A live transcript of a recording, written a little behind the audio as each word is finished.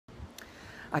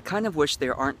I kind of wish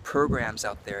there aren't programs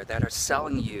out there that are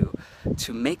selling you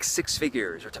to make 6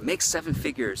 figures or to make 7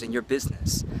 figures in your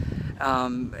business.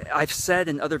 I've said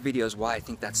in other videos why I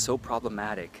think that's so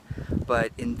problematic,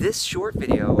 but in this short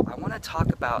video I want to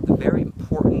talk about the very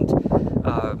important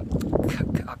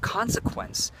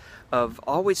consequence of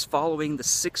always following the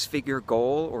 6-figure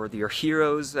goal, or your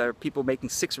heroes, people making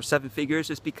 6 or 7 figures,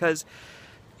 is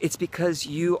because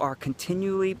you are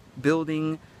continually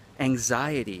building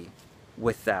anxiety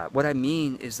with that. What I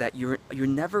mean is that you're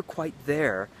never quite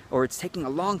there, or it's taking a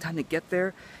long time to get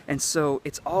there, and so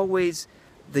it's always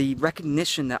the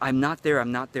recognition that I'm not there,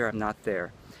 I'm not there, I'm not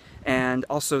there. And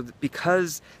also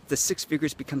because the 6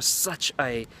 figures become such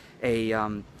a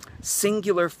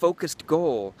singular focused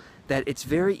goal that it's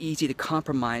very easy to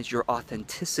compromise your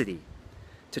authenticity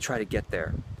to try to get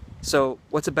there. So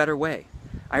what's a better way?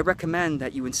 I recommend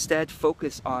that you instead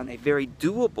focus on a very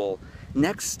doable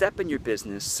next step in your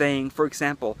business, saying, for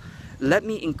example, let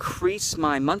me increase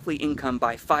my monthly income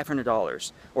by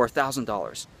 $500 or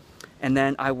 $1,000, and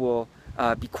then I will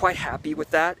be quite happy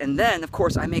with that, and then of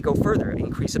course I may go further,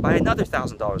 increase it by another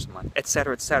 $1,000 a month,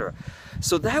 etc., etc.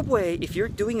 So that way, if you're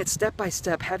doing it step by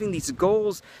step, having these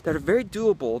goals that are very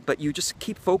doable, but you just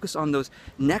keep focused on those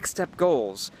next step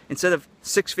goals instead of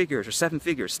 6 figures or 7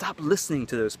 figures, stop listening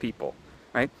to those people,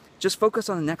 right? Just focus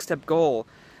on the next step goal,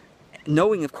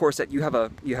 knowing of course that you have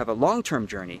a long-term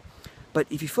journey. But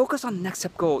if you focus on the next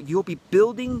step goal, you'll be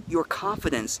building your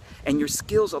confidence and your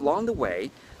skills along the way.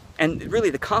 And really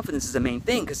the confidence is the main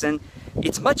thing, because then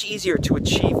it's much easier to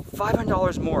achieve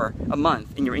 $500 more a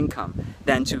month in your income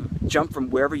than to jump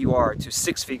from wherever you are to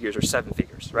 6 figures or 7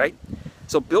 figures, right?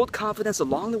 So build confidence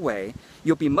along the way.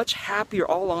 You'll be much happier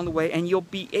all along the way, and you'll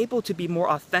be able to be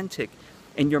more authentic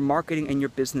in your marketing and your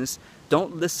business.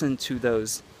 Don't listen to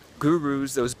those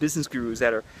gurus, those business gurus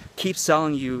that keep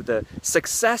selling you the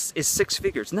success is 6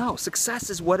 figures. No,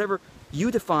 success is whatever you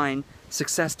define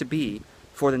success to be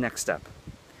for the next step.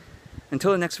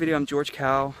 Until the next video, I'm George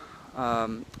Kao,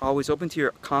 always open to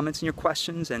your comments and your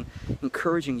questions, and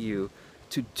encouraging you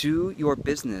to do your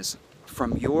business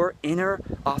from your inner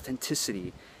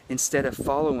authenticity instead of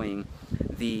following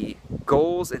the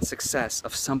goals and success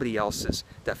of somebody else's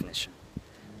definition.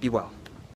 Be well.